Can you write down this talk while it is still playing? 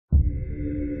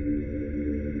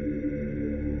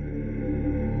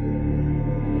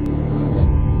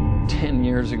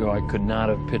years ago, I could not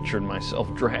have pictured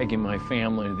myself dragging my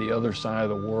family to the other side of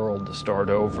the world to start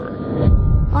over.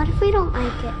 What if we don't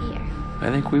make it here?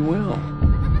 I think we will.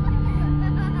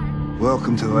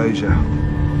 Welcome to Asia.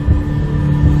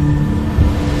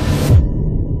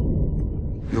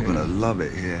 You're gonna love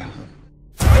it here.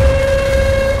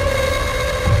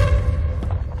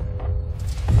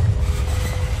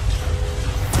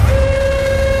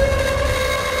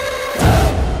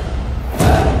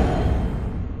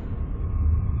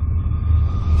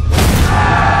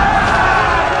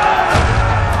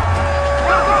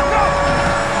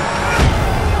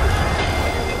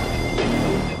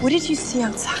 What did you see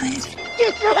outside?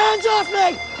 Get your hands off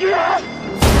me!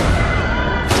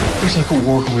 There's like a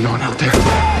war going on out there.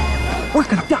 We're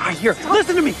gonna die here.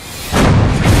 Listen to me!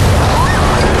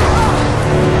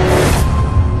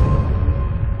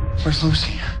 Where's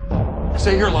Lucy?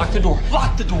 Stay here, lock the door.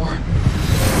 Lock the door!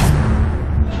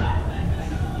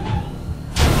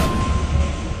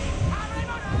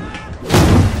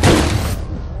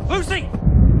 Lucy!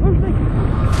 Lucy!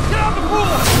 Get out the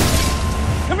pool!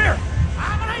 Come here!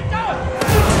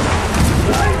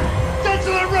 Get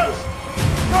to the roof!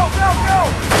 Go, go, go!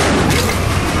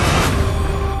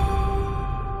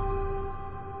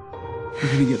 We're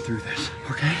gonna get through this,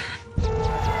 okay?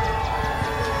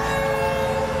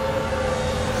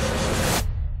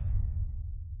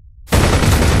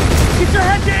 Get your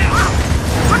head down!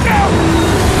 Look out!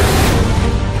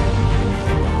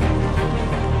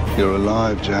 You're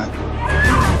alive, Jack.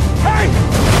 Hey!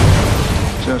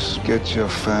 Just get your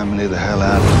family the hell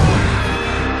out of here.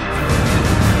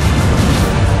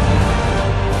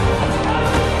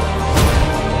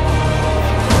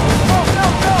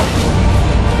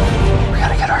 We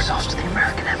gotta get ourselves to the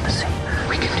American Embassy.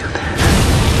 We can do that.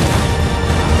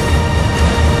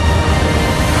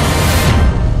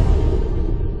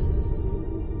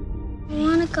 I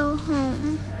want to go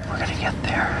home. We're gonna get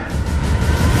there.